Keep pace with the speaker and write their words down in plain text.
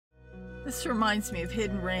This reminds me of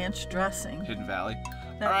Hidden Ranch dressing. Hidden Valley.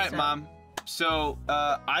 All right, Mom. So,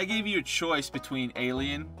 I gave you a choice between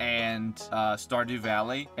Alien and Stardew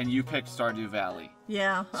Valley, and you picked Stardew Valley.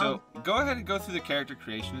 Yeah. So, go ahead and go through the character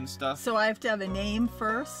creation and stuff. So I have to have a name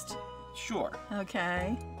first? Sure.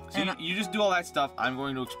 Okay. So you just do all that stuff. I'm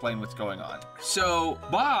going to explain what's going on. So,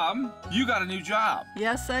 Mom, you got a new job.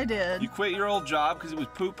 Yes, I did. You quit your old job because it was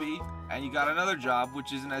poopy, and you got another job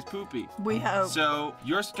which isn't as poopy. We hope. So,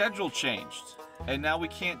 your schedule changed. And now we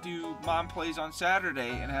can't do Mom Plays on Saturday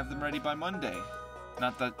and have them ready by Monday.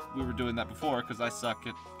 Not that we were doing that before, because I suck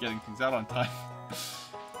at getting things out on time.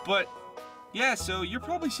 But, yeah, so you're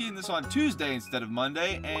probably seeing this on Tuesday instead of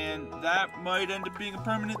Monday, and that might end up being a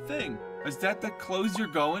permanent thing. Is that the clothes you're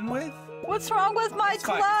going with? What's wrong with my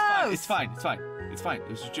clothes? It's fine.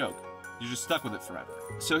 It was a joke. You're just stuck with it forever.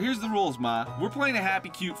 So here's the rules, Ma. We're playing a happy,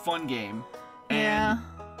 cute, fun game. And yeah.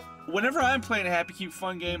 Whenever I'm playing a happy, cute,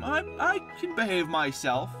 fun game, I can behave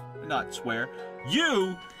myself, not swear.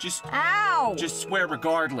 You just swear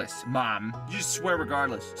regardless, Mom. You just swear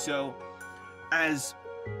regardless. So, as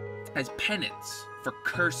penance for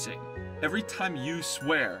cursing, every time you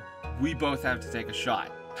swear, we both have to take a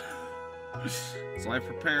shot. So I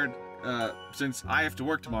prepared, since I have to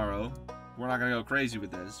work tomorrow, we're not gonna go crazy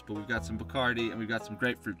with this, but we've got some Bacardi and we've got some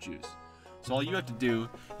grapefruit juice. So all you have to do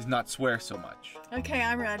is not swear so much. Okay,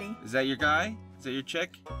 I'm ready. Is that your guy? Is that your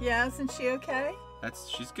chick? Yeah, isn't she okay?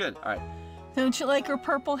 She's good. All right. Don't you like her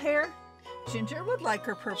purple hair? Ginger would like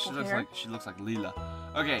her purple hair. She looks like Leela.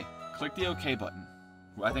 Okay, click the OK button.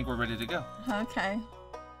 I think we're ready to go. Okay.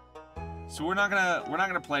 So we're not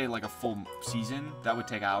gonna play like a full season. That would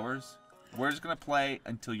take hours. We're just gonna play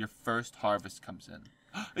until your first harvest comes in.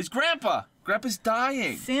 It's Grandpa! Grandpa's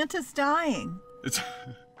dying! Santa's dying.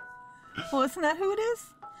 Well, isn't that who it is?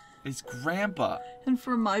 It's Grandpa. And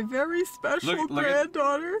for my very special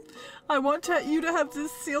granddaughter, I want you to have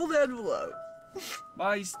this sealed envelope.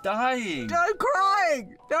 Ma, he's dying. I'm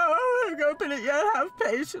crying. No, I'm going to open it yet. Have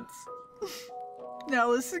patience. Now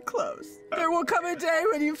listen close. There will come a day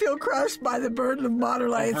when you feel crushed by the burden of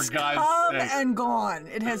modern life. It's come and gone.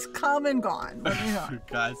 It has come and gone. Let me know. For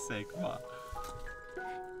God's sake, Ma.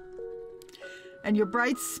 And your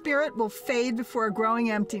bright spirit will fade before a growing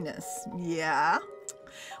emptiness. Yeah.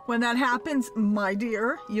 When that happens, my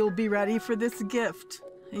dear, you'll be ready for this gift.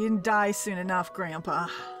 You didn't die soon enough, Grandpa.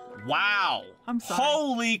 Wow. I'm sorry.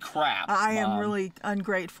 Holy crap, I am Mom. really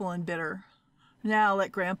ungrateful and bitter. Now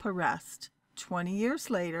let Grandpa rest. 20 years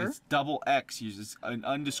later. It's double X uses an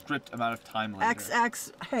undescript amount of time later.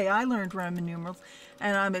 XX. Hey, I learned Roman numerals.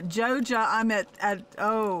 And I'm at Joja. I'm at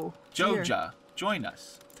Joja. Join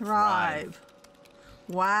us. Thrive.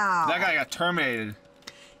 Wow. That guy got terminated.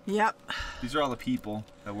 Yep. These are all the people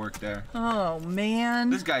that work there. Oh, man.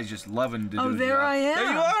 This guy's just loving to do his there job. I am.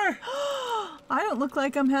 There you are. I don't look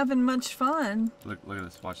like I'm having much fun. Look at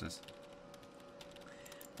this. Watch this.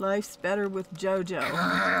 Life's better with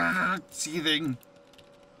JoJo. Seething.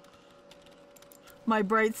 My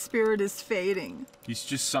bright spirit is fading. He's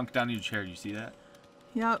just sunk down in your chair. You see that?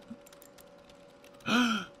 Yep.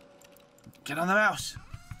 Get on the mouse.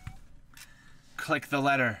 Click the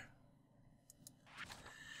letter.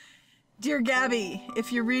 Dear Gabby,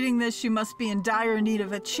 if you're reading this, you must be in dire need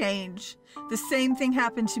of a change. The same thing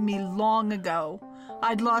happened to me long ago.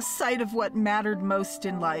 I'd lost sight of what mattered most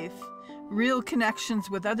in life. Real connections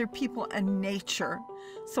with other people and nature.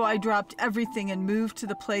 So I dropped everything and moved to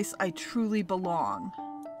the place I truly belong.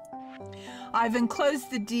 I've enclosed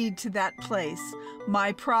the deed to that place.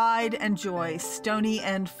 My pride and joy, Stony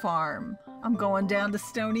End Farm. I'm going down to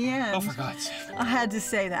Stony End. Oh, for God's sake. I had to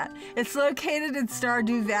say that. It's located in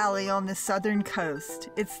Stardew Valley on the southern coast.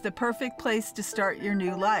 It's the perfect place to start your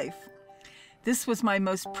new life. This was my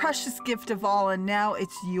most precious gift of all, and now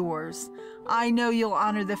it's yours. I know you'll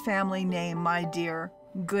honor the family name, my dear.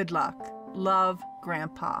 Good luck. Love,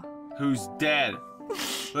 Grandpa. Who's dead?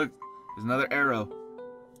 Look, there's another arrow.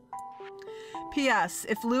 P.S.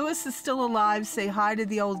 If Lewis is still alive, say hi to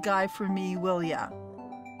the old guy for me, will ya?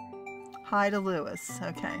 Hi to Lewis.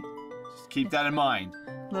 Okay. Just keep that in mind.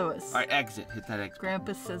 Lewis. All right, exit. Hit that exit.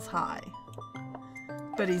 Grandpa says hi.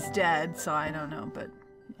 But he's dead, so I don't know, but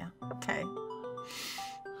yeah. Okay.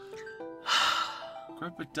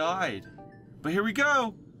 Grandpa died. But here we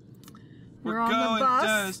go. We're on the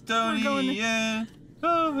bus. Down to Stony End.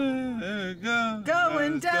 Going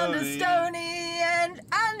down to Stony End.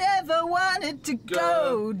 I never wanted to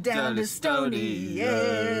go down to Stony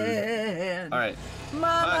End. All right.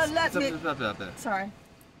 Mama, let me... Sorry.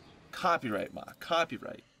 Copyright, Ma.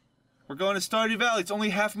 Copyright. We're going to Stardew Valley. It's only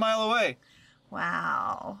half a mile away.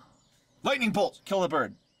 Wow. Lightning bolt. Kill the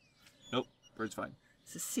bird. Nope. Bird's fine.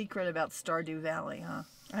 It's a secret about Stardew Valley, huh?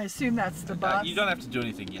 I assume that's the bus. You don't have to do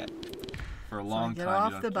anything yet. For a long get time,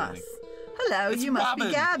 off you don't the have to bus. do anything. Hello, It's you must Robin.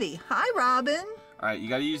 be Gabby. Hi, Robin. All right, you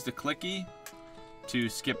got to use the clicky to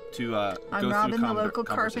skip to I'm go Robin, through the local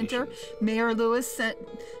carpenter. conversations. Mayor Lewis sent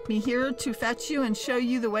me here to fetch you and show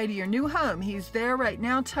you the way to your new home. He's there right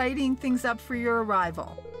now tidying things up for your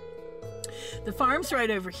arrival. The farm's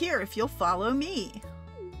right over here if you'll follow me.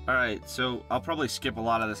 All right, so I'll probably skip a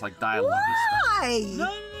lot of this like dialogue Why? stuff.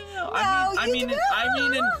 No. I mean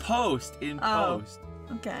in post. In post.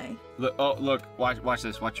 Okay. Look, look, watch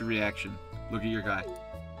this. Watch your reaction. Look at your guy,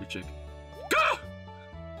 your chick. Go!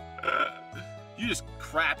 You just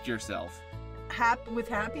crapped yourself. With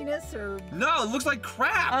happiness or? No, it looks like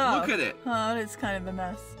crap. Oh. Look at it. Oh, it's kind of a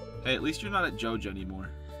mess. Hey, at least you're not at JoJo anymore.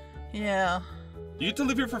 Yeah. You get to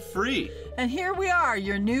live here for free. And here we are,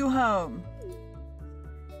 your new home.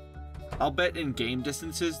 I'll bet in game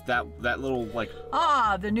distances that little like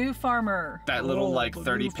the new farmer. that little like the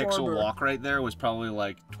 30 new pixel farmer. walk right there was probably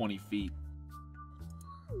like 20 feet.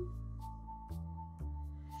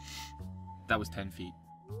 That was 10 feet.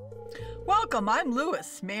 Welcome, I'm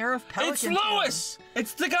Lewis, mayor of Pelican. It's Lewis!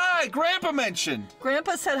 It's the guy Grandpa mentioned.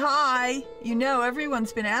 Grandpa said hi. You know,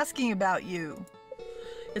 everyone's been asking about you.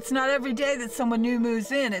 It's not every day that someone new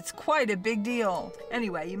moves in. It's quite a big deal.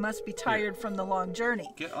 Anyway, you must be tired from the long journey.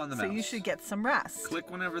 Get on the So mouse. you should get some rest. Click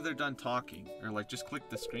whenever they're done talking. Or like just click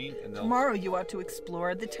the screen and they'll... Tomorrow you ought to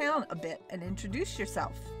explore the town a bit and introduce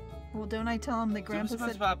yourself. Well, don't I tell him that Grandpa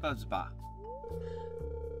said...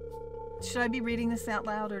 Should I be reading this out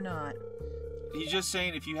loud or not? He's just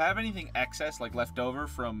saying if you have anything excess, like left over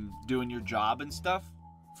from doing your job and stuff,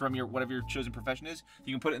 from your whatever your chosen profession is,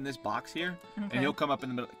 you can put it in this box here, and he'll come up in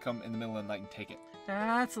the middle of the night and take it.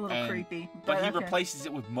 That's a little creepy. But he replaces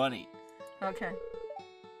it with money. Okay.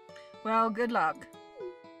 Well, good luck.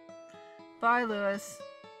 Bye, Lewis.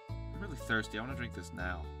 I'm really thirsty. I want to drink this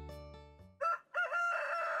now.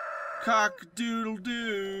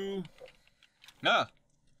 Cock-doodle-doo. No.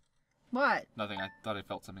 What? Nothing. I thought I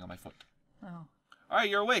felt something on my foot. Oh. All right,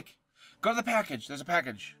 you're awake. Go to the package. There's a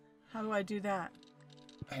package. How do I do that?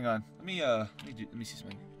 Hang on. Let me see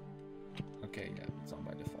something. Okay, yeah, it's on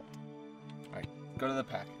by default. All right, go to the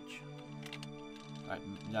package. All right,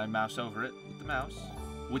 now mouse over it with the mouse.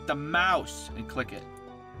 With the mouse and click it.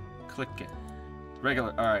 Click it.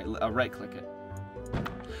 Regular. All right, right click it.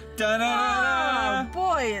 Da-da-da-da! Oh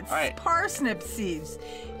boy, it's parsnip seeds.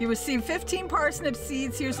 You receive 15 parsnip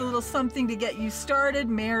seeds. Here's a little something to get you started,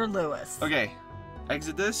 Mayor Lewis. Okay,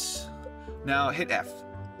 exit this. Now hit F.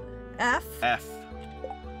 F? F.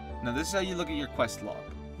 Now this is how you look at your quest log.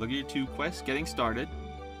 Look at your 2 quests, getting started.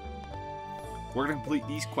 We're gonna complete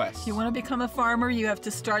these quests. You want to become a farmer, you have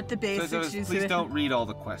to start the basics. Please don't read all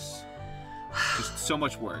the quests. Just so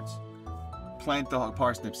much words. Plant the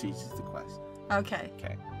parsnip seeds is the quest. Okay.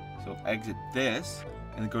 Okay. So exit this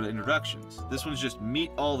and then go to introductions. This one's just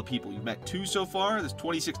meet all the people. You've met 2 so far. There's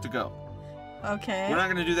 26 to go. Okay. We're not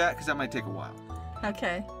gonna do that because that might take a while.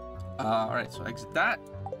 Okay. All right. So exit that.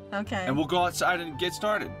 Okay. And we'll go outside and get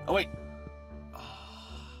started. Oh wait.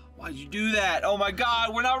 Why'd you do that? Oh my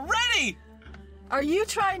God, we're not ready. Are you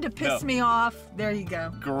trying to piss me off? There you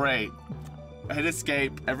go. Great. Hit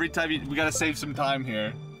escape. Every time we gotta save some time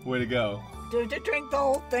here. Way to go. Did you drink the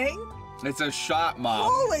whole thing? It's a shot,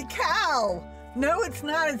 Mom. Holy cow! No, it's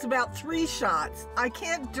not. It's about 3 shots. I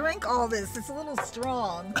can't drink all this. It's a little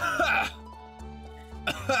strong.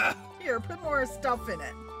 Here, put more stuff in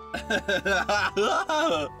it.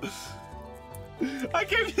 I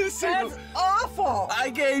gave you the same. That's awful.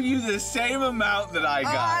 I gave you the same amount that I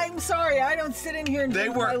got. I'm sorry. I don't sit in here and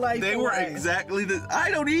drink my life They were away. exactly the.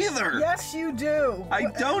 I don't either. Yes, you do.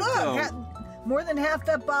 I don't Look, more than half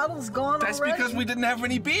that bottle's gone That's already. because we didn't have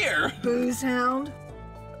any beer. Booze hound.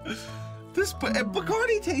 This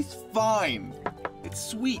Bacardi tastes fine. It's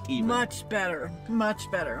sweet even. Much better. Much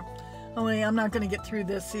better. Only I'm not going to get through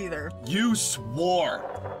this either. You swore.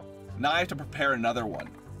 Now I have to prepare another one.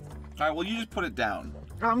 All right, well, you just put it down.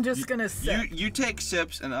 I'm just going to sip. You take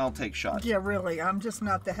sips and I'll take shots. Yeah, really. I'm just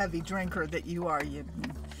not the heavy drinker that you are.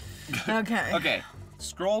 Okay. Okay.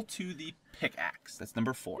 Scroll to the pickaxe. That's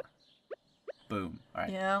number 4. Boom. All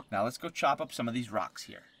right. Yeah. Now let's go chop up some of these rocks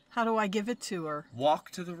here. How do I give it to her? Walk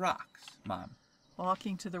to the rocks, Mom.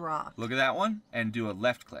 Walking to the rock. Look at that one and do a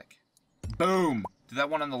left click. Boom. Do that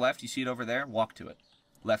one on the left. You see it over there? Walk to it.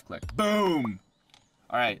 Left click. Boom.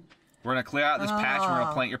 All right. We're going to clear out this patch. We're going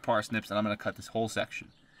to plant your parsnips, and I'm going to cut this whole section.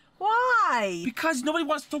 Why? Because nobody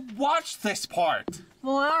wants to watch this part.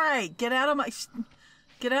 Well, all right. Get out of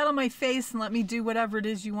my face and let me do whatever it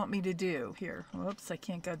is you want me to do. Here. Whoops, I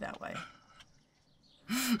can't go that way.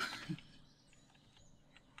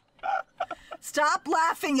 Stop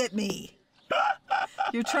laughing at me.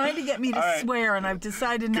 You're trying to get me to swear, and I've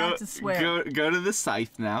decided not to swear. Go to the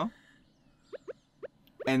scythe now.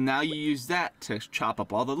 And now you use that to chop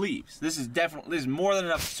up all the leaves. This is more than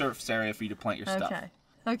enough surface area for you to plant your stuff.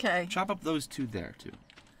 Okay. Chop up those two there, too.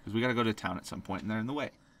 Because we got to go to town at some point, and they're in the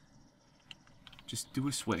way. Just do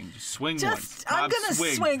a swing. Just swing once. I'm going to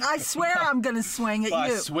swing. I swear I'm going to swing at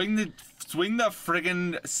you. Swing the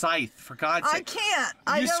friggin' scythe, for God's sake.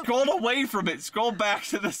 I can't. You scrolled away from it. Scroll back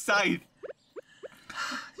to the scythe.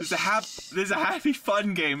 This is a happy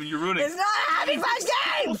fun game, and you're ruining it. It's not a happy fun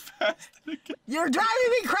game! You're driving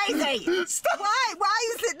me crazy! Stop! Why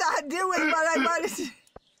is it not doing what I wanted to?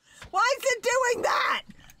 Why is it doing that?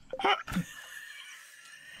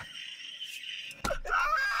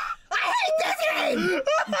 I hate this game!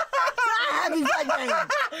 It's not a happy fun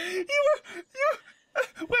game!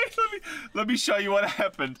 Wait, let me show you what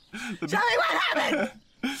happened. Show me what happened!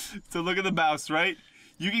 So look at the mouse, right?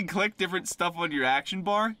 You can click different stuff on your action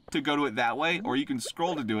bar to go to it that way, or you can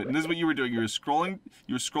scroll to do it. And this is what you were doing. You were scrolling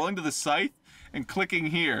to the scythe and clicking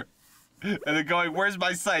here. And then going, where's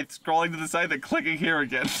my scythe? Scrolling to the scythe and clicking here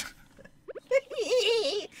again.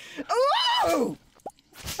 Ooh!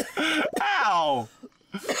 Ow!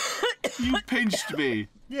 You pinched me.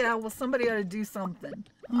 Yeah, well, somebody ought to do something.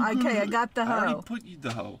 Okay, I got the hoe. I already put you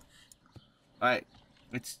the hoe. Alright,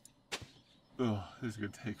 oh, this is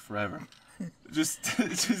gonna take forever. Just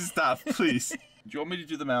stop, please. Do you want me to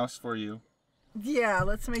do the mouse for you? Yeah,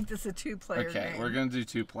 let's make this a two-player game. Okay, we're gonna do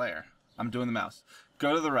two-player. I'm doing the mouse.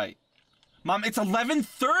 Go to the right. Mom, it's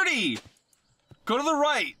 11:30! Go to the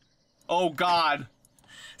right! Oh, God.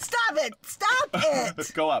 Stop it! Stop it! Let's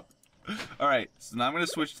go up. Alright, so now I'm gonna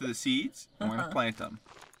switch to the seeds, and we're gonna plant them.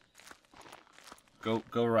 Go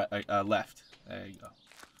right, left. There you go.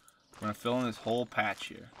 We're gonna fill in this whole patch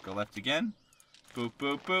here. Go left again. Boop,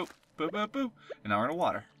 boop, boop. Boop, boop, boop. And now we're gonna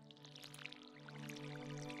water.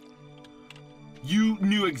 You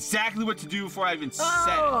knew exactly what to do before I even said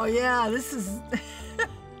it. Oh, yeah, this is...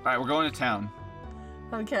 Alright, we're going to town.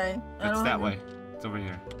 Okay. It's that way. It's over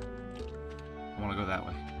here. I want to go that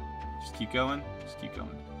way. Just keep going. Just keep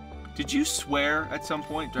going. Did you swear at some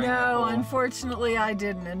point during that No, unfortunately I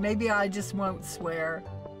didn't, and maybe I just won't swear.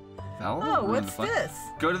 Oh, what's this?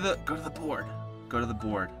 Go to the board. Go to the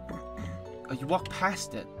board. Oh, you walk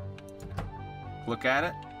past it. Look at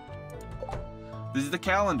it. This is the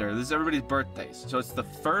calendar. This is everybody's birthdays. So it's the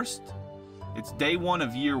first. It's day 1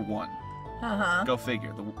 of year 1. Go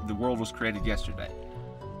figure. The world was created yesterday.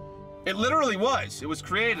 It literally was. It was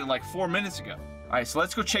created like 4 minutes ago. All right, so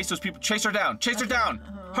let's go chase those people. Chase her down. Chase her down.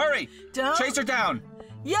 Hurry. Don't. Chase her down.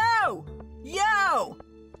 Yo.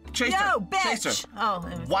 Chase her. Bitch. Chase her. Oh.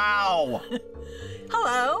 Wow.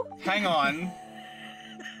 Hello. Hang on.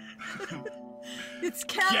 It's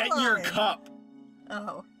Caroline. Get your cup.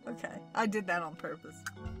 Oh, okay. I did that on purpose.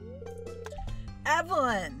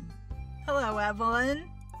 Evelyn. Hello, Evelyn.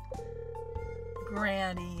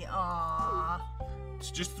 Granny. Aww.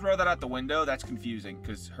 So just throw that out the window. That's confusing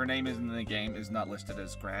because her name in the game is not listed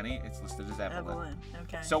as Granny. It's listed as Evelyn.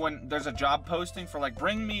 Okay. So when there's a job posting for like,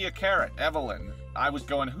 bring me a carrot, Evelyn, I was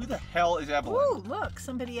going, who the hell is Evelyn? Ooh, look,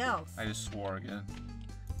 somebody else. I just swore again.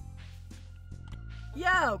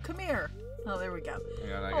 Yo, come here. Oh, there we go.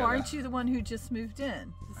 Aren't you the one who just moved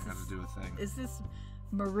in? I gotta do a thing. Is this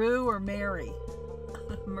Maru or Mary?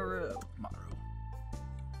 Maru.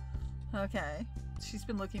 Okay. She's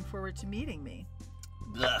been looking forward to meeting me.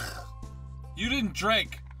 Ugh. You didn't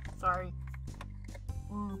drink. Sorry.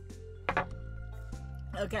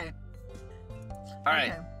 Okay. All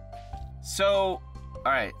right. Okay. So, all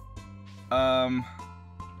right.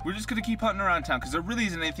 We're just gonna keep hunting around town because there really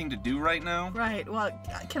isn't anything to do right now. Right. Well,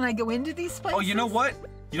 can I go into these places? Oh, you know what?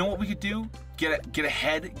 You know what we could do? Get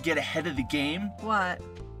ahead of the game. What?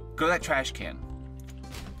 Go to that trash can.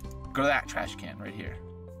 Go to that trash can right here.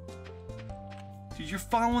 Dude, you're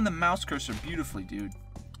following the mouse cursor beautifully, dude.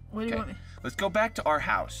 What do you want me? Let's go back to our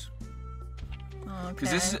house. Okay.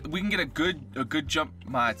 Because we can get a good jump.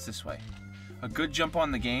 It's this way. A good jump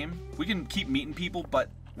on the game. We can keep meeting people, but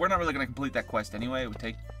we're not really gonna complete that quest anyway. It would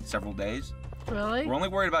take several days. Really? We're only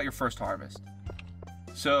worried about your first harvest.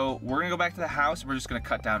 So we're gonna go back to the house. And we're just gonna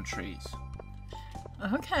cut down trees.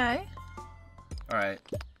 Okay. All right.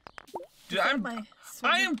 Dude,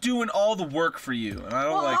 I am doing all the work for you, and I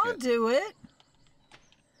don't like it. I'll do it.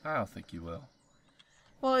 I don't think you will.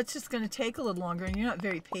 Well, it's just going to take a little longer, and you're not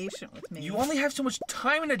very patient with me. You only have so much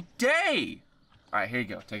time in a day. All right, here you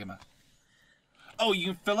go. Take him out. Oh, you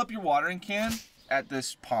can fill up your watering can at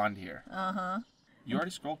this pond here. Uh-huh. You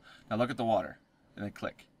already scrolled? Now look at the water, and then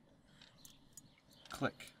click.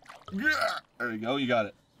 Click. There you go. You got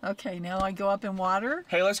it. Okay, now I go up and water?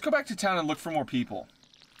 Hey, let's go back to town and look for more people.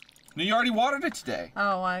 No, you already watered it today.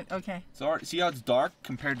 Oh, okay. So, see how it's dark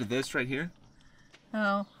compared to this right here?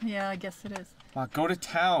 Oh, yeah, I guess it is. Wow, go to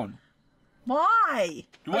town. Why?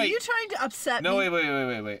 Wait. Are you trying to upset me? No,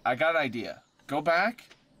 wait. I got an idea. Go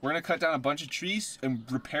back. We're going to cut down a bunch of trees and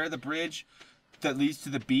repair the bridge that leads to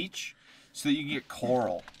the beach so that you can get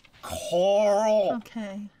coral. Coral!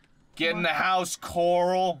 Okay. Get in the house,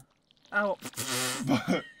 Coral. Oh.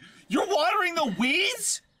 You're watering the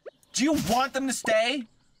weeds? Do you want them to stay?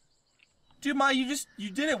 Dude, Ma, you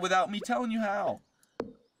did it without me telling you how.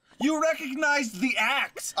 You recognized the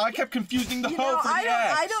axe. I kept confusing the hoe for the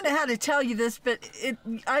axe. I don't know how to tell you this, but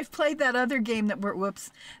I've played that other game that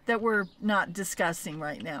we're not discussing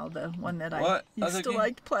right now. The one that I used to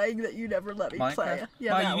like playing that you never let me play.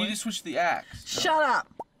 Yeah, Ma, you need to switch the axe. Shut up.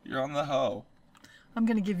 You're on the hoe. I'm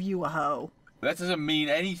gonna give you a hoe. That doesn't mean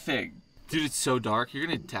anything. Dude, it's so dark. You're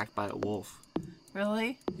gonna get attacked by a wolf.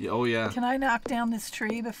 Really? Yeah, oh yeah. Can I knock down this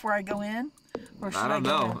tree before I go in? Or should I don't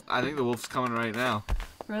know. I think the wolf's coming right now.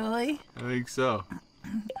 Really? I think so.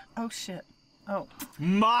 Oh shit. Oh.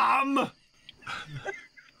 Mom!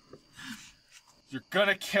 You're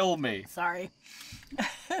gonna kill me. Sorry.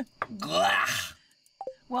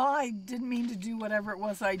 Well, I didn't mean to do whatever it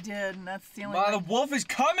was I did, and that's the only Ma, the wolf is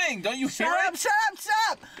coming! Don't you hear it? Shut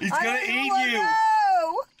up! He's gonna eat you!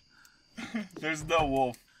 No! There's no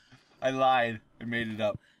wolf. I lied. I made it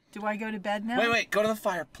up. Do I go to bed now? Wait, go to the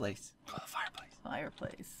fireplace. Go to the fireplace.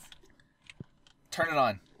 Fireplace. Turn it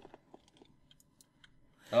on.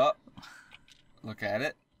 Oh. Look at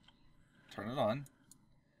it. Turn it on.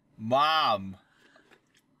 Mom!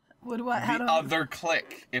 How do I... other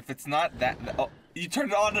click. If it's not that... Oh, you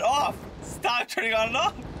turned it on and off! Stop turning on and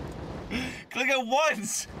off! Click it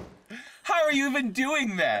once! How are you even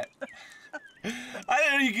doing that? I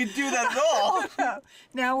didn't know you could do that at all!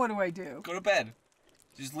 Now what do I do? Go to bed.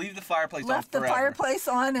 Just leave the fireplace on forever. Left the fireplace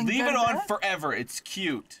on and leave go it to on bed? forever. It's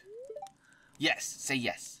cute. Yes. Say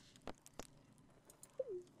yes.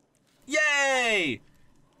 Yay!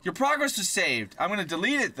 Your progress was saved. I'm going to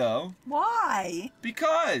delete it, though. Why?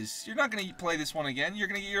 Because you're not going to play this one again. You're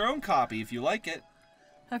going to get your own copy if you like it.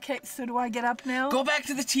 Okay, so do I get up now? Go back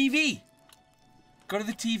to the TV. Go to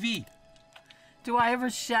the TV. Do I ever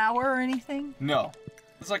shower or anything? No.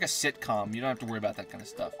 It's like a sitcom. You don't have to worry about that kind of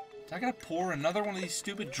stuff. I gotta pour another one of these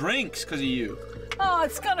stupid drinks because of you. Oh,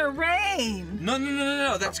 it's gonna rain.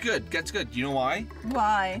 No. That's good. That's good. Do you know why?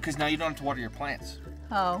 Why? Because now you don't have to water your plants.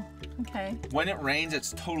 Oh, okay. When it rains,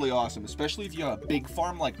 it's totally awesome. Especially if you have a big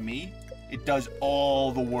farm like me. It does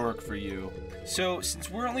all the work for you. So, since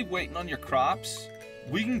we're only waiting on your crops,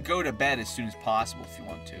 we can go to bed as soon as possible if you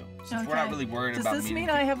want to. Since we're not really worried about Does this mean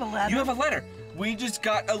I have a letter? You have a letter. We just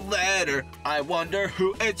got a letter. I wonder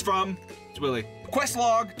who it's from. It's Willie. Quest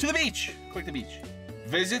log to the beach. Click the beach.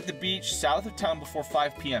 Visit the beach south of town before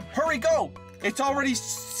 5 p.m. Hurry, go! It's already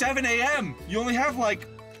 7 a.m. You only have like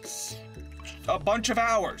a bunch of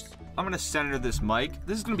hours. I'm gonna center this mic.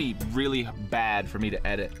 This is gonna be really bad for me to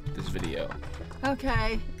edit this video.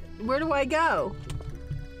 Okay. Where do I go?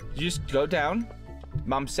 You just go down.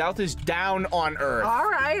 Mom, south is down on Earth. All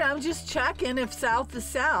right, I'm just checking if south is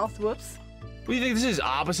south. Whoops. What do you think this is,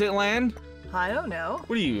 opposite land? I don't know.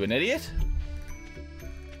 What are you, an idiot?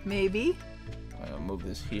 Maybe. I'll move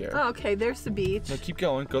this here. Oh, okay, there's the beach. No, keep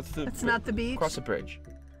going. Go through the... That's not the beach? Cross the bridge.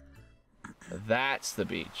 That's the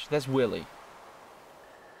beach. That's Willie.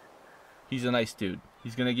 He's a nice dude.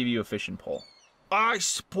 He's gonna give you a fishing pole. I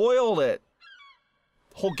spoiled it!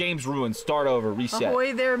 Whole game's ruined. Start over. Reset.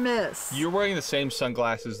 Ahoy there, miss. You're wearing the same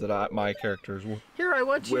sunglasses that my characters were. Here, I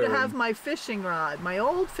want you to have my fishing rod. My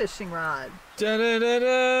old fishing rod. Da-da-da-da!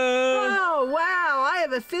 Oh, wow. I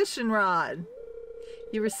have a fishing rod.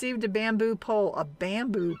 You received a bamboo pole. A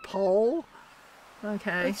bamboo pole?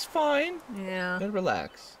 Okay. It's fine. Yeah. Gotta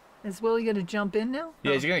relax. Is Willie gonna jump in now?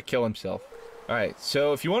 Yeah, he's gonna kill himself. Alright,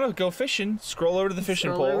 so if you want to go fishing, scroll over to the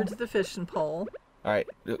fishing pole. Scroll over to the fishing pole. Alright.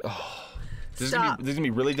 Oh, this is gonna be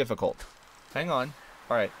really difficult. Hang on.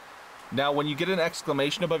 Alright. Now, when you get an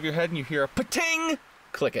exclamation above your head and you hear a pa-ting,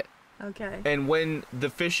 click it. Okay. And when the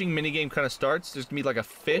fishing minigame kind of starts, there's gonna be like a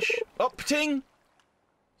fish. Oh, pa-ting!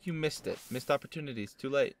 You missed it. Missed opportunities. Too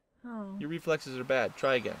late. Oh. Your reflexes are bad.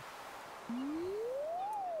 Try again.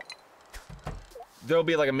 There'll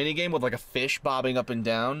be like a mini game with like a fish bobbing up and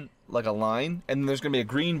down like a line, and then there's gonna be a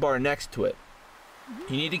green bar next to it.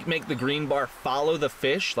 You need to make the green bar follow the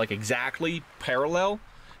fish, like exactly parallel,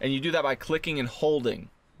 and you do that by clicking and holding.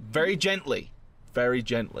 Very gently. Very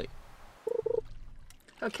gently.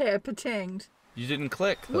 Okay, I patinged. You didn't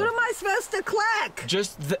click, though. What am I supposed to click?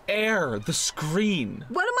 Just the air, the screen.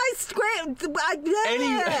 What am I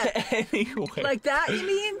Anyway. Like that, you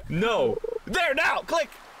mean? No. There, now, click.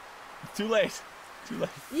 Too late. Too late.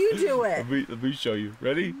 You do it. Let me show you.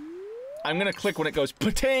 Ready? I'm gonna click when it goes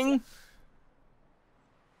pa-ting.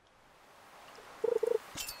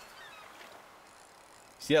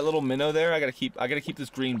 See that little minnow there? I gotta keep this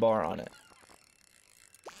green bar on it.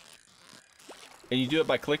 And you do it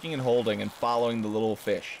by clicking and holding and following the little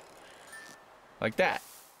fish. Like that.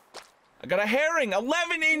 I got a herring,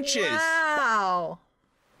 11 inches! Wow!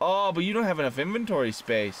 Oh, but you don't have enough inventory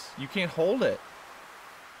space. You can't hold it.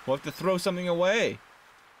 We'll have to throw something away.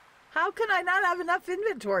 How can I not have enough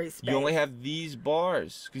inventory space? You only have these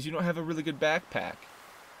bars, because you don't have a really good backpack.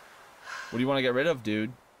 What do you want to get rid of,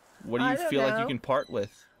 dude? What do you feel like you can part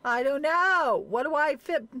with? I don't know. What do I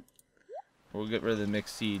fit? We'll get rid of the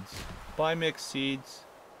mixed seeds. Buy mixed seeds.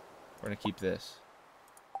 We're gonna keep this.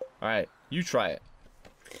 Alright, you try it.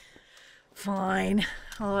 Fine.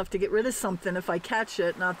 I'll have to get rid of something if I catch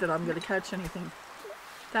it. Not that I'm gonna catch anything.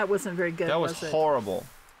 That wasn't very good, That was horrible.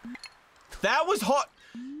 That was hot.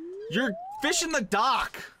 You're fishing the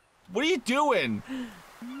dock. What are you doing?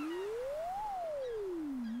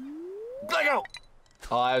 Let go.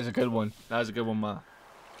 Oh, that was a good one. That was a good one, Ma.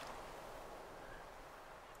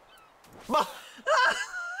 Ma.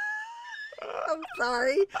 I'm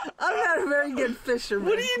sorry. I'm not a very good fisherman.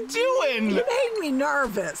 What are you doing? You made me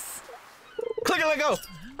nervous. Click and let go.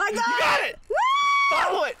 I got You got it. Woo!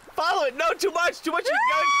 Follow it. Follow it. No, too much. Too much. No.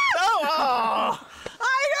 Oh.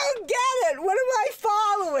 I don't get it. What am I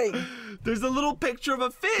following? There's a little picture of a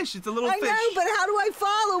fish. It's a little fish. I know, but how do I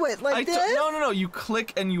follow it? Like this? No. You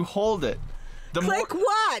click and you hold it. Click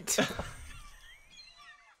what?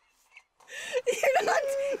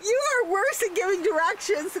 You are worse at giving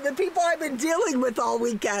directions than the people I've been dealing with all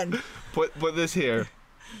weekend. Put this here.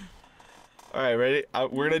 All right, ready?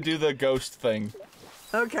 We're gonna do the ghost thing.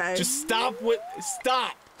 Okay. Just stop.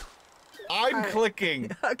 I'm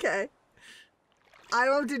clicking. Okay. I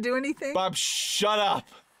don't have to do anything? Bob, shut up.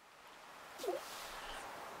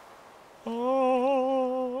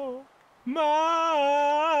 Oh,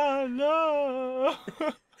 my love.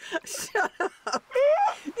 Shut up.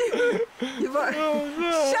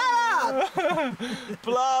 Shut up.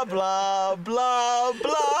 Blah, blah, blah,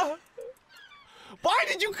 blah. Why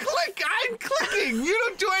did you click? I'm clicking. You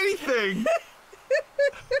don't do anything.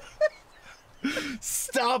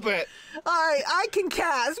 Stop it. All right, I can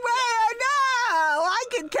cast. Wait, no. I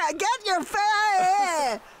can cast. Get your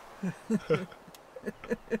face.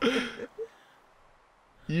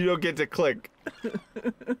 You don't get to click.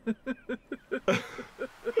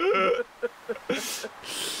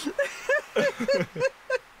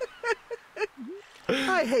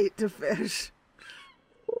 I hate to fish.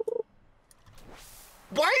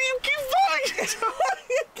 Why do you keep falling?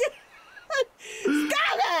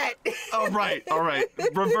 Stop it! All right.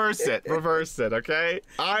 Reverse it, okay?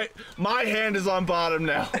 My hand is on bottom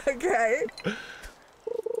now. Okay.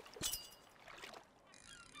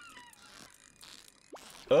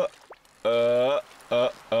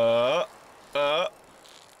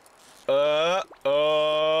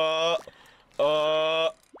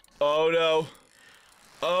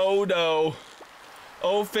 Oh no.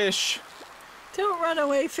 Oh fish. Don't run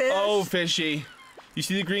away, fish. Oh fishy. You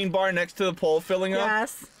see the green bar next to the pole filling up?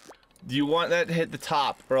 Yes. Do you want that to hit the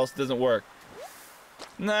top or else it doesn't work?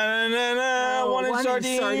 No. Oh, one inch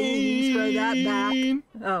sardines. Throw that back.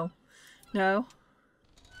 Oh. No.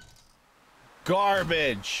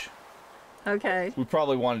 Garbage. Okay. We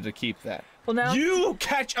probably wanted to keep that. Well, now. You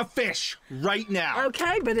catch a fish right now.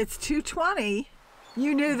 Okay, but it's 2:20.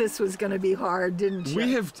 You knew this was going to be hard, didn't you?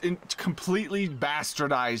 We have completely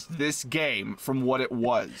bastardized this game from what it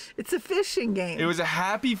was. It's a fishing game. It was a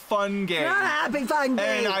happy, fun game. Not a happy, fun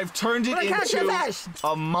game. And I've turned it into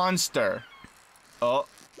a monster. Oh.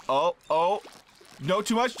 No,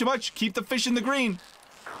 too much. Keep the fish in the green.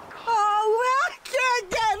 Oh, I can't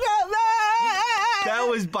get it. That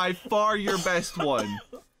was by far your best one.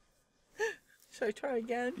 Should I try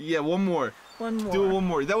again? Yeah, one more. One more. Do it one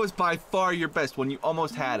more. That was by far your best one. You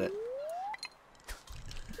almost had it.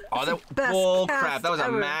 Oh, that bull crap. That was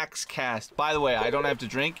a max cast. By the way, I don't have to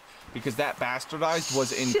drink because that bastardized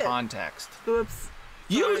was in context. Oops.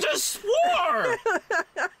 You just swore!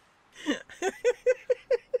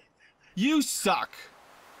 You suck.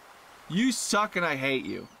 You suck and I hate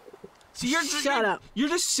you. See, Shut up. You're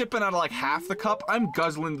just sipping out of like half the cup. I'm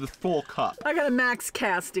guzzling the full cup. I got a max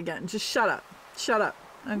cast again. Just shut up. Shut up.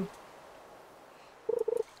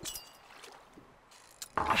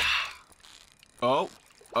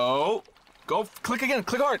 Oh. Go. Click again.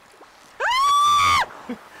 Click hard.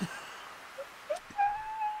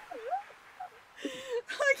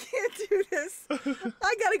 I can't do this.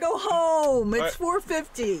 I gotta go home. It's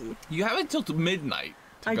 4:50. You have until midnight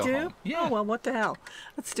to go home. Yeah. Oh, well, what the hell?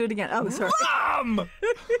 Let's do it again. Oh, sorry. Mom!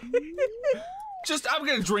 I'm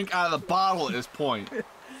gonna drink out of the bottle at this point.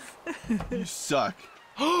 You suck.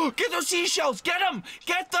 Get those seashells! Get them!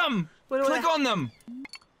 Get them! Click on them!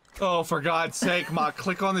 Oh, for God's sake, Ma,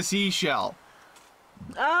 click on the seashell.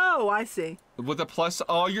 Oh, I see. With a plus,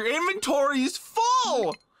 oh, your inventory is full!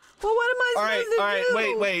 Well, what am I supposed to do? All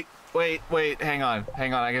right, wait, hang on,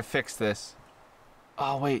 I can fix this.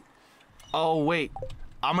 Oh, wait. I'm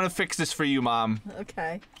gonna fix this for you, Mom.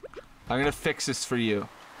 Okay. I'm gonna fix this for you.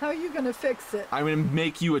 How are you gonna fix it? I'm gonna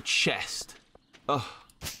make you a chest. Oh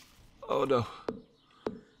no.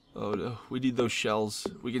 Oh no, we need those shells.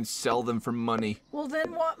 We can sell them for money. Well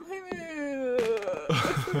then what?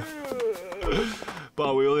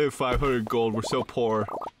 But we only have 500 gold, we're so poor.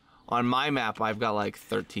 On my map, I've got like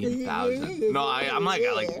 13,000. No, I'm like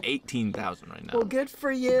at like 18,000 right now. Well, good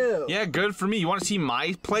for you. Yeah, good for me. You want to see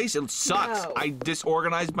my place? It sucks. No. I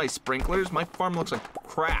disorganized my sprinklers. My farm looks like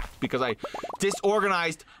crap because I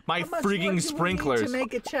disorganized my freaking sprinklers. To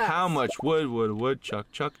make a chest? How much wood would a woodchuck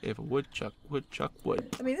chuck if a woodchuck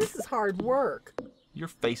would? I mean, this is hard work. Your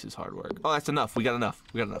face is hard work. Oh, that's enough. We got enough.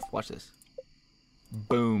 Watch this.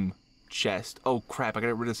 Boom. Chest. Oh, crap. I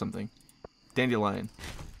got rid of something. Dandelion.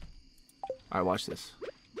 Alright, watch this.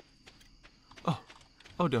 Oh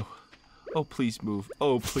no. Oh, please move.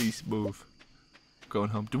 Oh, please move. Going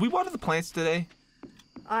home. Did we water the plants today?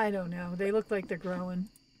 I don't know. They look like they're growing.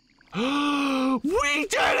 We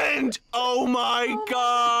didn't! Oh my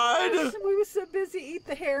God! We were so busy eating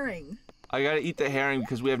the herring. I gotta eat the herring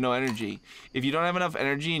because we have no energy. If you don't have enough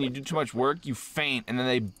energy and you do too much work, you faint and then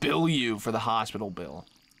they bill you for the hospital bill.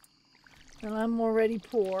 And I'm already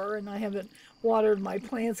poor and I haven't watered my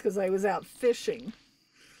plants because I was out fishing.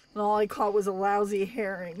 And all I caught was a lousy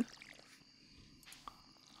herring.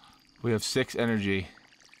 We have 6 energy.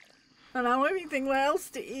 And I don't have anything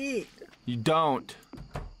else to eat. You don't.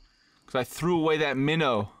 Because I threw away that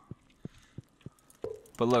minnow.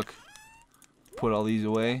 But look. Put all these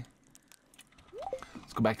away.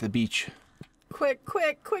 Let's go back to the beach. Quick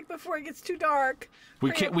before it gets too dark.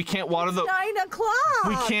 We can't water the 9 o'clock.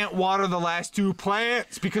 We can't water the last 2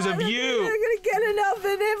 plants because of you. You're gonna get enough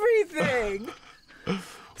in everything.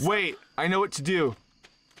 Wait, I know what to do.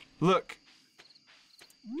 Look.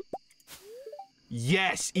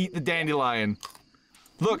 Yes, eat the dandelion.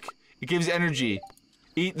 Look, it gives energy.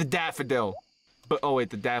 Eat the daffodil. But oh wait,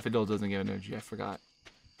 the daffodil doesn't give energy, I forgot.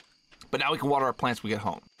 But now we can water our plants when we get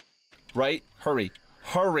home. Right? Hurry.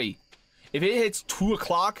 Hurry. If it hits 2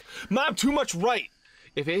 o'clock, Mom, too much right.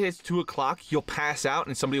 If it hits 2 o'clock, you'll pass out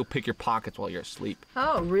and somebody will pick your pockets while you're asleep.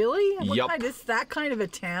 Oh, really? Yup. Is that kind of a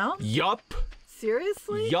town? Yup.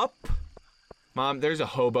 Seriously? Yup. Mom, there's a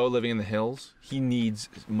hobo living in the hills. He needs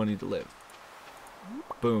money to live.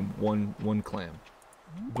 Boom, one clam.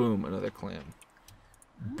 Boom, another clam.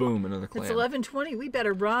 Boom, another clam. It's 11:20. We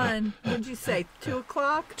better run. What'd you say? 2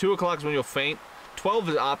 o'clock? 2 o'clock is when you'll faint. 12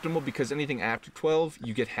 is optimal because anything after 12,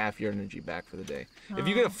 you get half your energy back for the day. If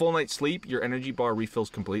you get a full night's sleep, your energy bar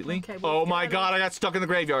refills completely. Okay, oh my God, I got stuck in the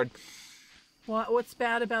graveyard. What's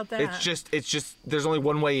bad about that? It's just there's only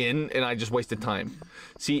one way in and I just wasted time.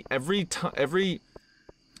 See, every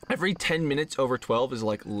 10 minutes over 12 is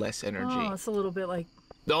like less energy. Oh, it's a little bit like...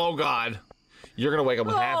 Oh God. You're gonna wake up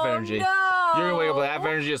with half energy. No. You're gonna wake up with half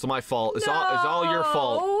energy. It's my fault. It's all your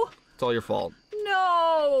fault. It's all your fault.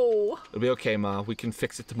 No. It'll be okay, Ma. We can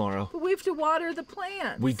fix it tomorrow. But we have to water the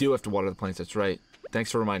plants. We do have to water the plants. That's right. Thanks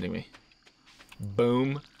for reminding me.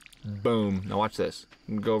 Boom. Boom. Now watch this.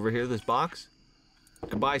 I'm gonna go over here to this box.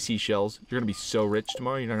 Goodbye, seashells. You're gonna be so rich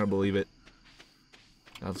tomorrow. You're not gonna believe it.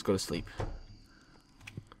 Now let's go to sleep.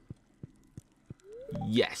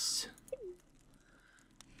 Yes.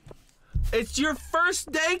 It's your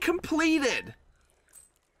first day completed.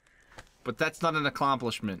 But that's not an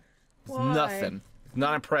accomplishment. It's Why? nothing. It's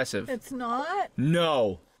not impressive. It's not?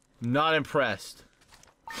 No. Not impressed.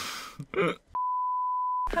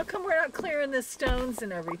 How come we're not clearing the stones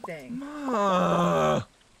and everything?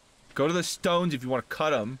 Go to the stones if you want to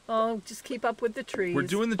cut them. Oh, just keep up with the trees. We're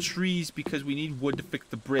doing the trees because we need wood to fix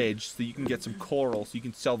the bridge so you can get some coral so you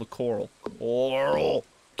can sell the coral. Coral!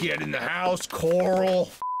 Get in the house, coral!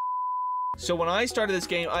 So when I started this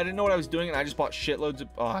game, I didn't know what I was doing and I just bought shitloads of...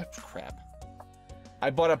 Oh, crap. I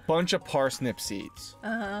bought a bunch of parsnip seeds.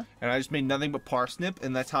 And I just made nothing but parsnip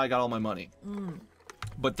and that's how I got all my money.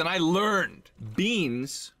 But then I learned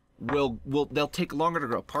beans they'll take longer to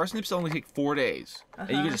grow. Parsnips only take 4 days. And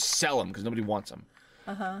you can just sell them because nobody wants them.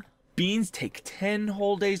 Beans take 10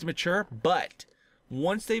 whole days to mature, but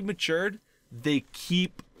once they've matured, they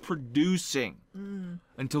keep producing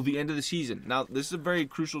until the end of the season. Now, this is very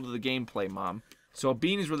crucial to the gameplay, Mom. So a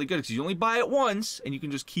bean is really good because you only buy it once, and you can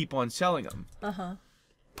just keep on selling them.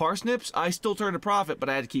 Parsnips, I still turned a profit, but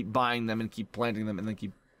I had to keep buying them and keep planting them and then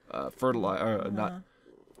keep not.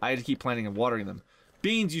 I had to keep planting and watering them.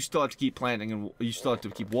 Beans, you still have to keep planting and you still have to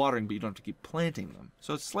keep watering, but you don't have to keep planting them.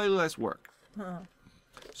 So it's slightly less work.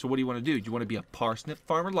 So what do you want to do? Do you want to be a parsnip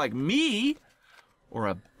farmer like me, or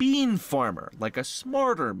a bean farmer like a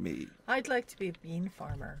smarter me? I'd like to be a bean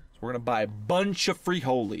farmer. So we're gonna buy a bunch of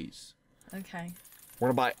friholies. Okay. We're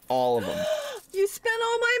gonna buy all of them. You spent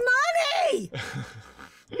all my money!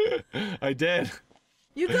 I did.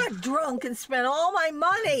 You got drunk and spent all my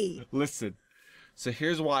money. Listen, so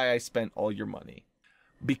here's why I spent all your money.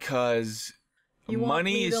 Because you money want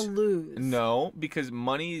me is to lose. No, because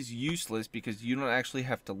money is useless because you don't actually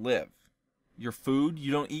have to live. Your food,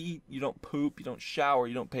 you don't eat, you don't poop, you don't shower,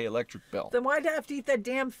 you don't pay electric bill. Then why'd I have to eat that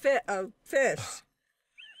damn fish?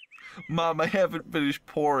 Mom, I haven't finished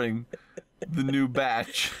pouring the new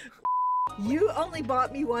batch. You only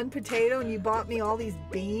bought me one potato and you bought me all these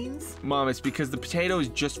beans? Mom, it's because the potato is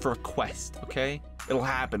just for a quest, okay? It'll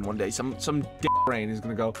happen one day. Some dick brain is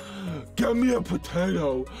gonna go, get me a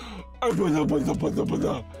potato.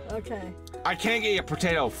 Okay. I can't get you a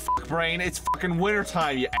potato, fuck brain. It's fucking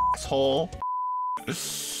wintertime, you asshole.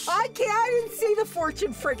 I didn't see the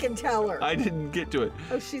fortune frickin' teller. I didn't get to it.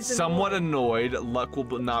 Oh, she's somewhat annoyed. Luck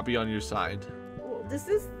will not be on your side. Well, does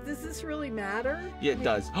this really matter? Yeah, it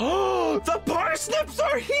does. Oh, the parsnips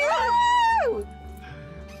are here! Oh!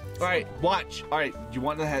 All right, watch. All right, do you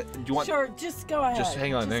want to? Do you want? Sure, just go ahead. Just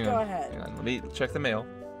hang on. Go ahead. Hang on. Let me check the mail.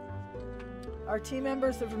 Our team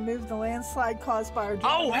members have removed the landslide caused by our.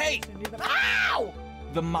 Oh, hey! Ow!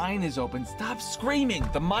 The mine is open. Stop screaming.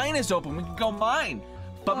 The mine is open. We can go mine.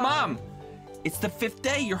 But Mom, it's the 5th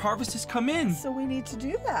day. Your harvest has come in. So we need to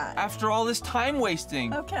do that. After all this time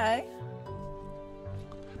wasting. Okay.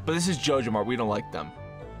 But this is JoJo. We don't like them.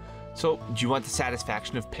 So, do you want the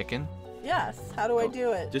satisfaction of picking? Yes. How do I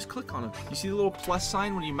do it? Just click on it. You see the little plus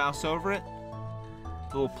sign when you mouse over it?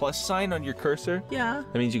 The little plus sign on your cursor? Yeah.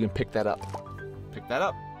 That means you can pick that up. Pick that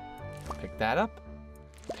up. Pick that up.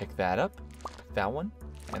 Pick that up. Pick that one.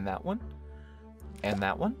 And that one. And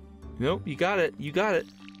that one. Nope, you got it. You got it.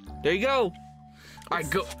 There you go. All right,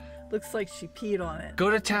 go. Looks like she peed on it. Go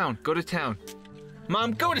to town. Go to town.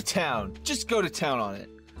 Mom, go to town. Just go to town on it.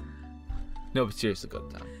 No, but seriously, go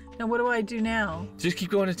to town. Now, what do I do now? Just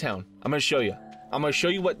keep going to town. I'm going to show you. I'm going to show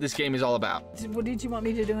you what this game is all about. What did you want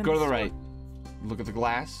me to do? Go to the right. Look at the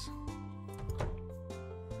glass.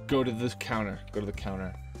 Go to the counter. Go to the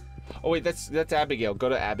counter. Oh, wait, that's Abigail. Go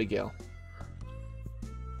to Abigail.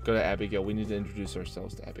 Go to Abigail. We need to introduce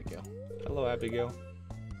ourselves to Abigail. Hello, Abigail.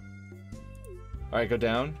 All right, go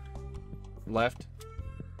down. Left.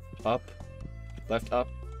 Up. Left, up.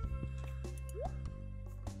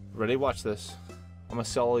 Ready? Watch this. I'm gonna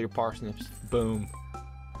sell all your parsnips. Boom.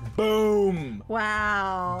 Boom!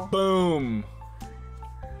 Wow. Boom.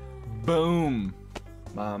 Boom.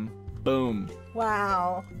 Mom. Boom.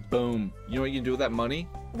 Wow. Boom. You know what you can do with that money?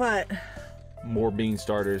 What? More bean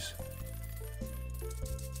starters.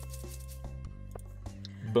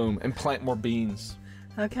 Boom. And plant more beans.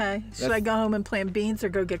 Okay. Should I go home and plant beans or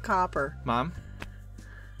go get copper? Mom?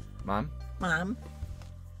 Mom? Mom?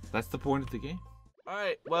 That's the point of the game.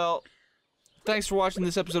 Alright, well, thanks for watching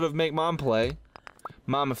this episode of Make Mom Play.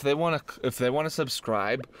 Mom, if they wanna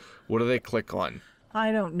subscribe, what do they click on?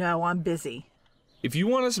 I don't know. I'm busy. If you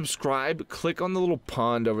want to subscribe, click on the little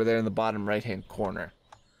pond over there in the bottom right-hand corner.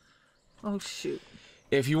 Oh, shoot.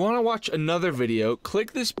 If you want to watch another video,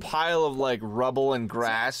 click this pile of, like, rubble and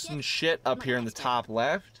grass and shit up here in the top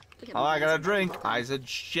left. Oh, I got a drink. I said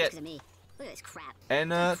shit.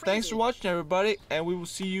 And, thanks for watching, everybody. And we will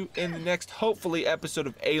see you in the next, hopefully, episode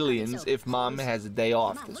of Aliens if Mom has a day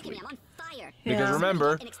off this week. Because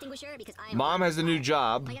remember, Mom has a new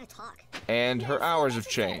job, and her hours have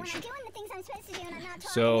changed.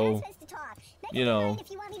 So, you know.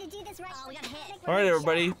 Alright,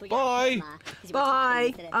 everybody. Bye.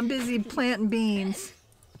 Bye. I'm busy planting beans.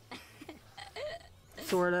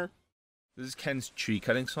 Sorta. This is Ken's tree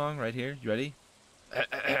cutting song right here. You ready?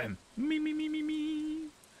 Me, me, me, me, me.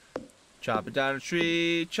 Chopping down a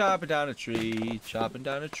tree, chopping down a tree, chopping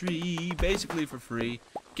down a tree, basically for free.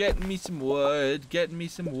 Getting me some wood, getting me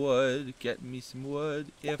some wood, getting me some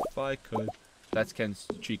wood, if I could. That's Ken's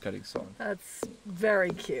tree cutting song. That's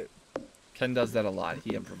very cute. Ken does that a lot.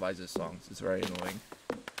 He improvises songs. It's very annoying.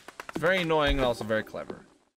 It's very annoying and also very clever.